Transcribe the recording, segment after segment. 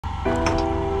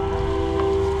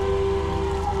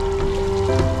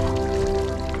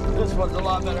This one's a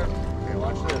lot better. Here,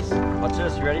 watch this. Watch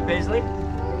this. You ready, Paisley?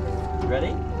 You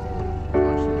ready?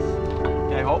 Watch this.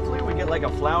 Okay, hopefully we get like a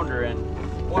flounder in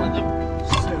one of them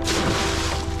soon.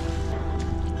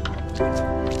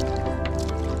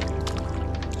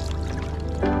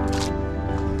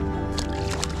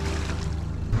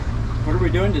 What are we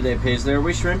doing today, Paisley? Are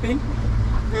we shrimping?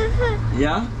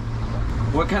 Yeah?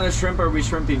 What kind of shrimp are we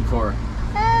shrimping for?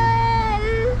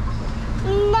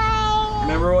 No.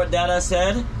 Remember what Dada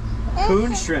said?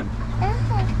 Coon shrimp.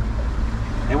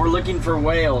 And we're looking for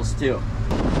whales too.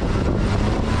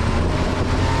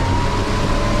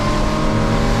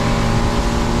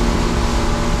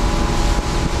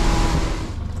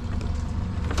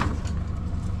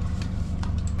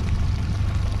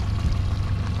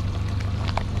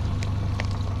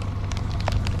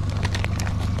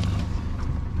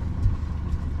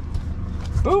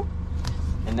 Boop.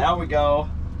 And now we go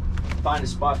find a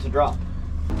spot to drop.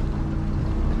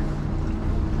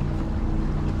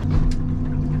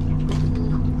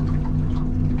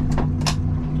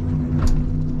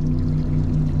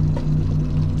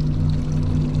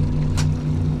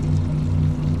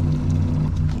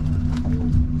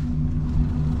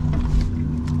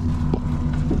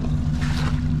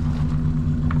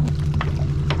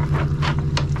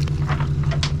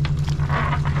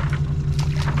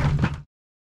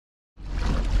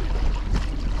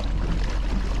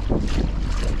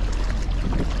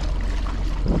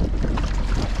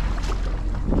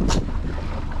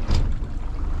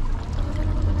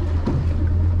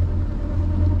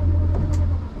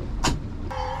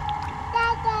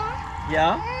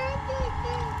 Yeah?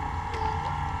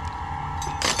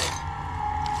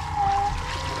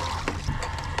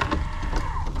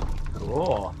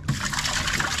 Cool.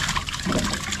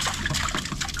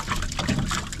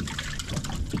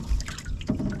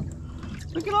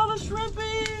 Look at all the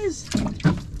shrimpies!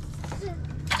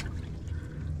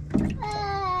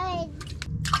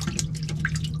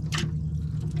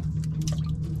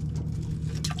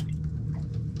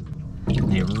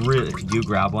 They really, if you do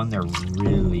grab one, they're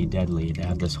really deadly. They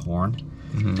have this horn.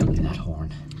 Look at that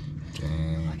horn.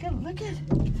 Dang. Look at.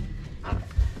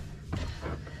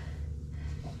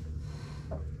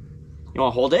 You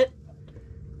want to hold it?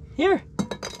 Here.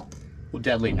 Well,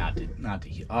 deadly not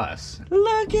to us.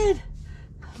 Look at.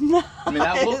 Nice. I mean,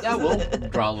 that will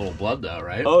draw a little blood though,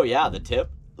 right? Oh yeah, the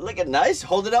tip. Look at nice.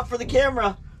 Hold it up for the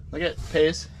camera. Look at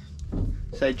Pace.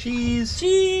 Say cheese.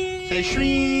 Cheese. Say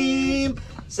shrimp.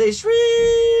 Say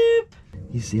shrimp.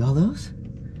 You see all those?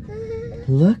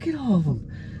 Look at all of them.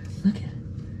 Look at.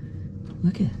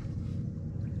 Look at.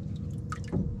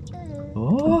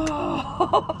 Oh.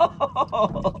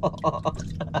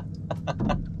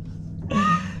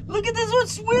 Look at this one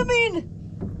swimming.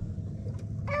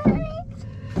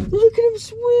 Look at him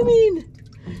swimming.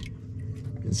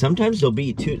 Sometimes there'll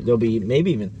be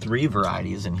maybe even 3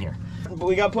 varieties in here. But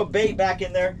we gotta put bait back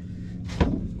in there.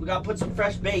 We gotta put some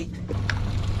fresh bait.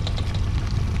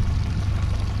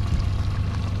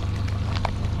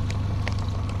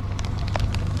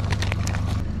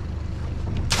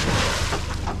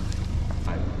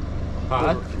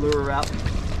 Pot? Lure out.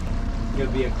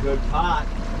 Gonna be a good pot.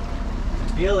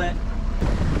 Feel it.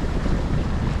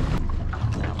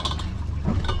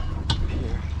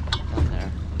 Here, down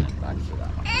there, and back to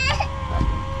that.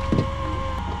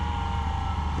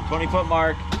 20-foot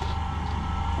mark.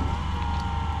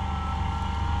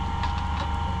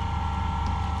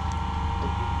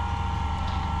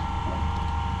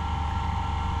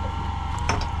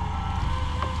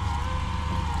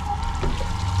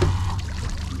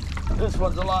 This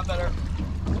one's a lot better.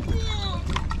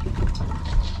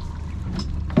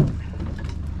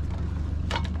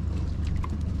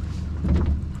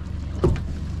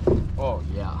 Oh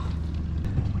yeah.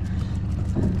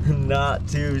 Not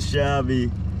too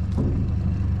shabby.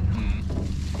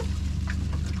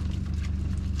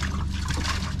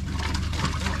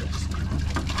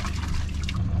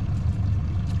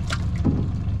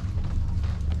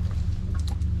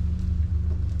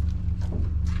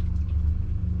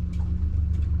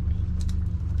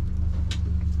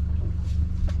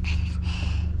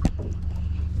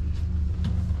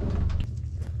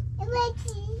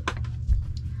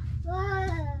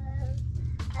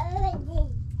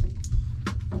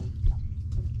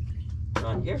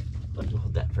 On here, let me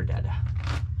hold that for Dada.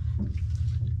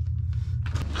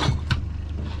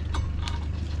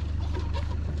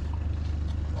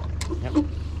 Yep.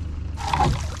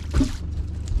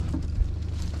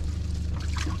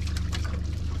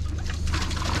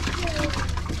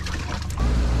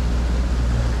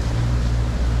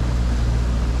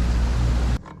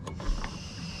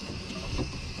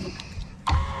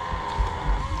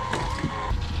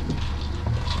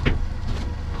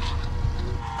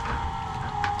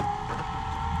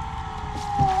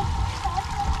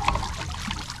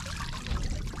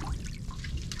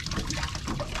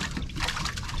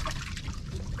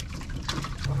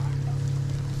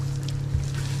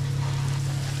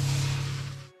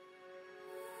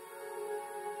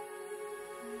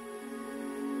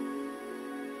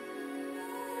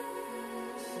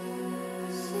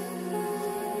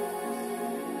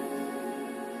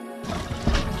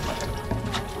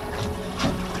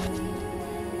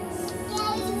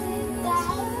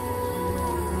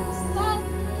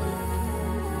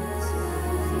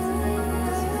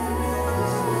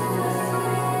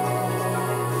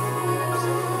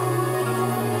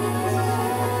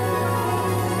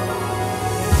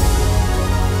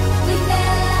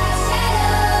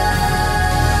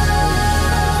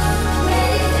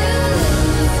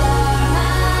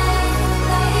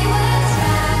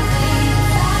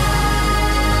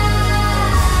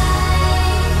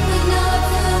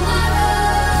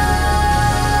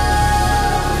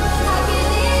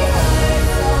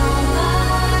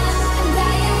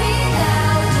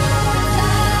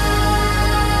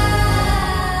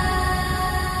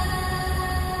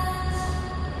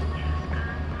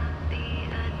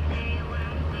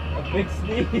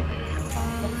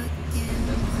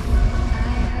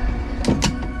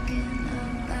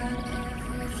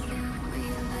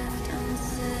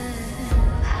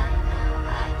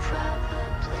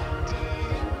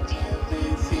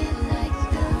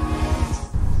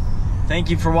 Thank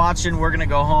you for watching. We're gonna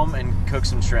go home and cook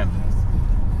some shrimp.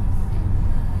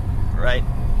 Right?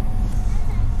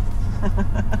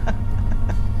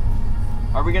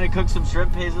 Are we gonna cook some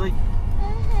shrimp, Paisley?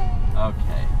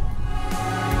 Okay.